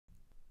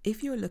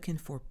If you're looking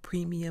for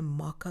premium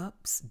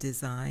mock-ups,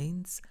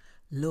 designs,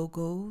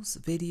 logos,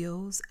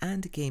 videos,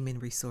 and gaming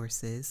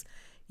resources,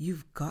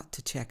 you've got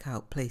to check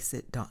out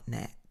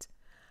Placeit.net.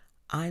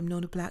 I'm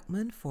Nona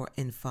Blackman for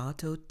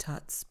Envato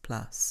Tuts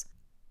Plus.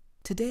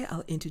 Today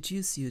I'll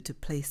introduce you to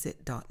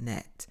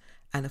Placeit.net,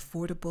 an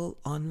affordable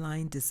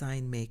online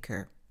design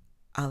maker.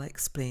 I'll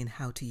explain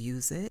how to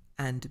use it,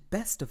 and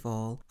best of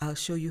all, I'll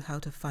show you how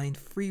to find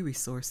free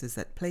resources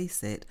at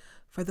Placeit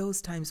for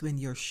those times when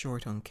you're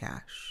short on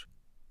cash.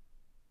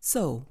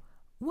 So,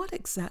 what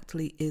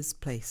exactly is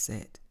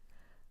Placeit?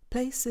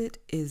 Placeit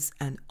is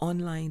an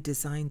online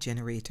design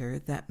generator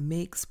that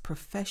makes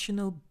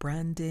professional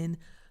branding,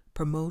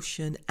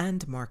 promotion,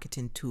 and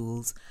marketing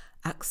tools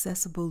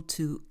accessible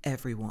to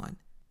everyone.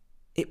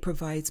 It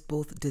provides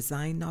both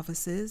design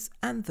novices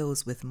and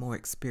those with more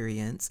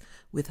experience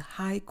with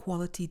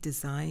high-quality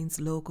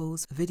designs,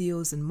 logos,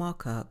 videos, and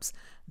mock-ups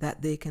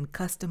that they can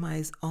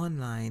customize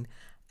online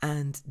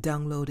and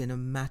download in a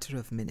matter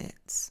of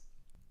minutes.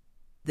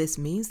 This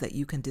means that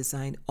you can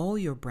design all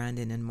your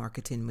branding and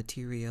marketing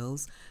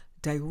materials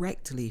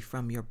directly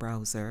from your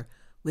browser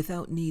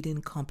without needing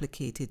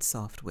complicated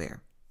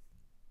software.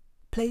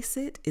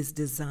 Placeit is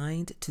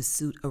designed to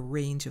suit a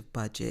range of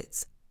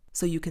budgets,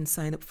 so you can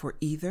sign up for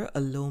either a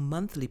low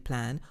monthly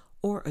plan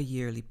or a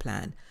yearly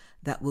plan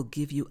that will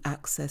give you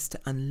access to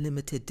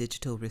unlimited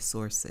digital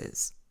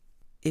resources.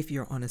 If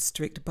you're on a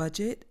strict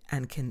budget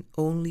and can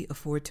only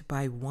afford to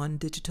buy one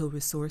digital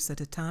resource at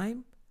a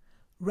time,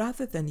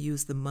 rather than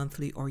use the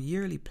monthly or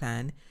yearly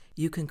plan,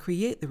 you can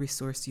create the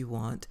resource you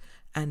want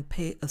and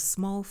pay a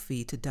small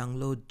fee to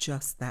download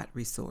just that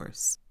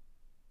resource.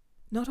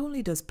 Not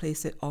only does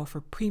Placeit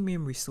offer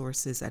premium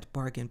resources at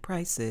bargain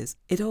prices,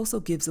 it also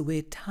gives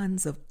away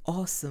tons of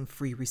awesome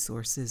free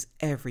resources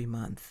every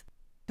month.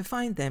 To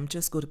find them,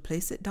 just go to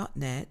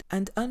Placeit.net,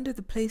 and under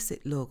the Placeit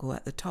logo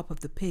at the top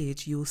of the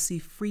page, you'll see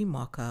free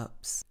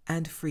mock-ups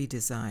and free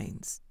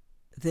designs.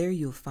 There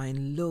you'll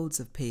find loads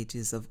of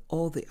pages of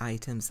all the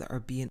items that are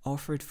being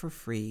offered for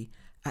free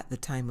at the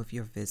time of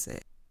your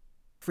visit.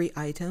 Free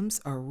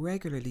items are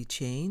regularly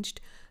changed,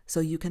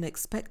 so you can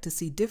expect to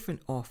see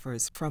different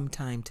offers from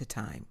time to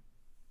time.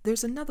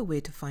 There's another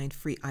way to find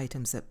free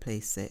items at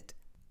Placeit.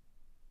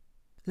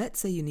 Let's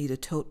say you need a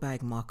tote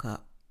bag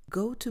mock-up.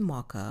 Go to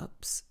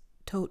Mockups,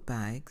 Tote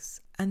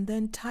Bags, and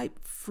then type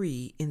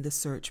free in the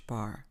search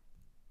bar.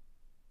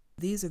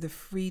 These are the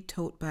free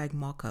tote bag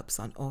mock-ups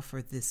on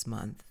offer this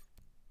month.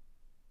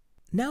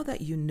 Now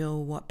that you know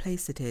what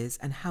Placeit is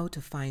and how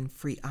to find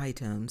free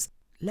items,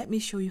 let me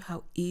show you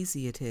how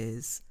easy it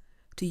is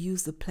to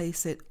use the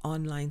Placeit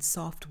online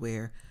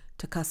software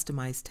to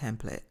customize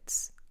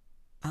templates.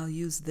 I'll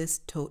use this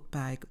tote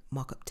bag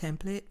mockup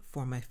template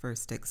for my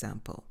first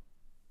example.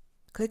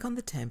 Click on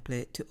the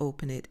template to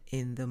open it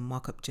in the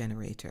mockup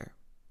generator.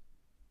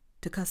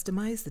 To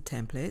customize the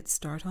template,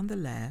 start on the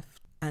left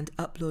and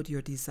upload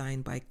your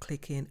design by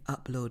clicking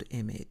Upload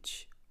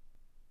Image.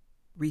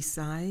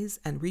 Resize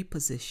and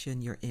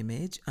reposition your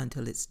image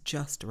until it's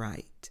just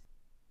right,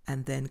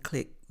 and then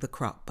click the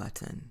crop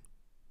button.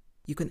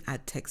 You can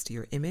add text to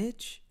your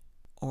image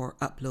or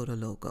upload a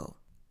logo.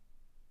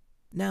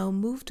 Now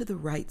move to the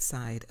right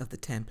side of the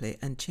template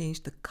and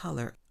change the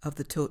color of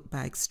the tote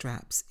bag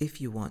straps if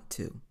you want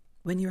to.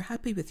 When you're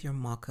happy with your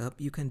mockup,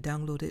 you can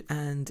download it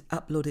and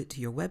upload it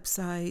to your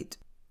website,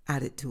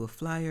 add it to a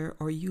flyer,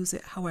 or use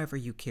it however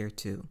you care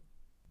to.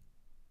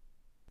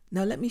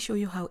 Now let me show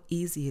you how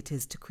easy it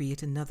is to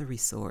create another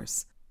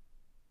resource.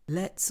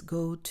 Let's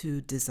go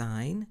to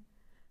Design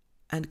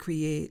and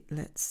create,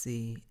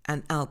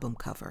 an album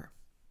cover.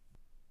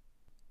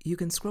 You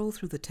can scroll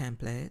through the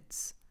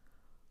templates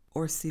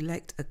or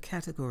select a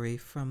category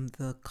from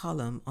the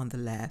column on the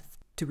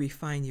left to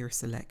refine your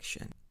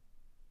selection.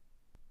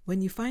 When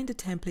you find a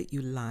template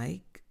you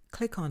like,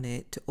 click on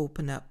it to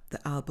open up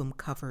the album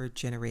cover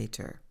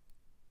generator.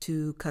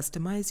 To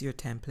customize your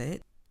template,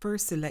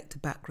 first select a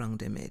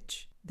background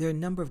image. There are a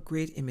number of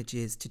great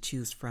images to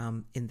choose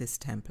from in this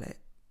template.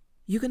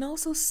 You can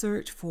also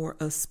search for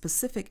a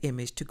specific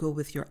image to go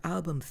with your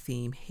album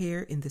theme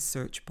here in the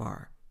search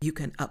bar. You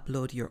can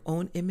upload your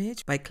own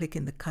image by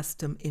clicking the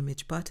Custom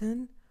Image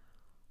button,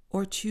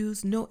 or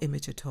choose no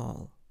image at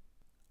all.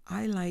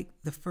 I like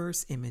the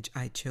first image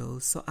I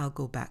chose, so I'll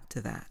go back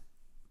to that.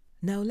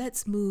 Now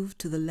let's move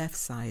to the left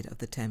side of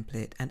the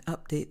template and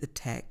update the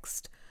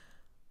text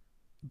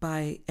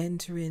by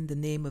entering the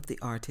name of the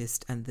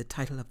artist and the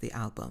title of the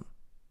album.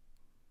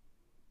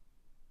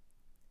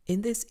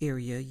 In this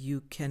area,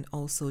 you can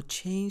also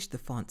change the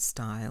font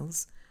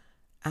styles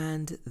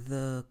and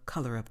the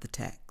color of the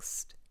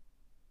text.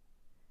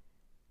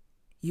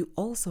 You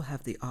also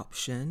have the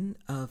option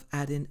of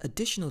adding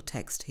additional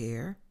text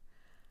here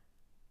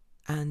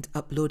and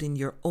uploading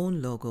your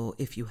own logo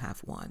if you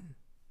have one.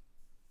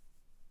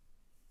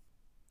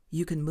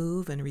 You can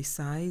move and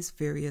resize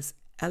various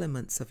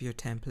elements of your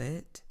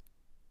template,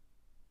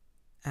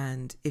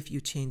 and if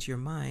you change your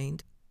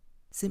mind,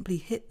 simply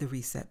hit the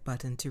reset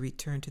button to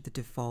return to the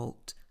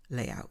default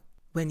layout.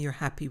 When you're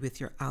happy with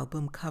your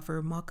album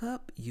cover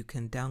mockup, you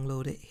can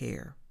download it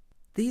here.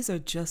 These are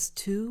just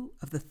two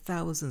of the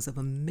thousands of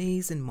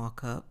amazing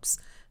mock-ups,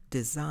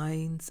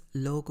 designs,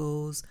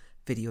 logos,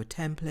 video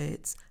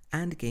templates,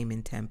 and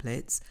gaming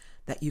templates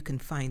that you can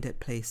find at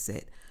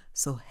Placeit.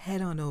 So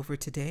head on over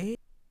today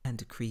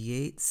and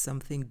create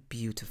something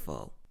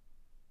beautiful.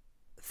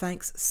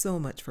 Thanks so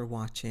much for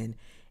watching.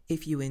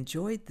 If you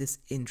enjoyed this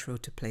intro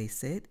to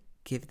Placeit,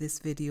 give this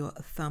video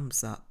a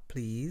thumbs up,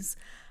 please.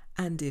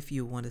 And if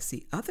you want to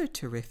see other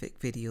terrific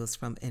videos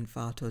from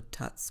Envato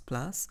Tuts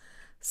Plus,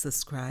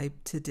 subscribe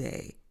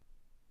today.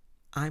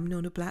 I'm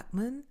Nona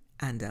Blackman,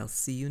 and I'll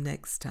see you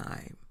next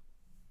time.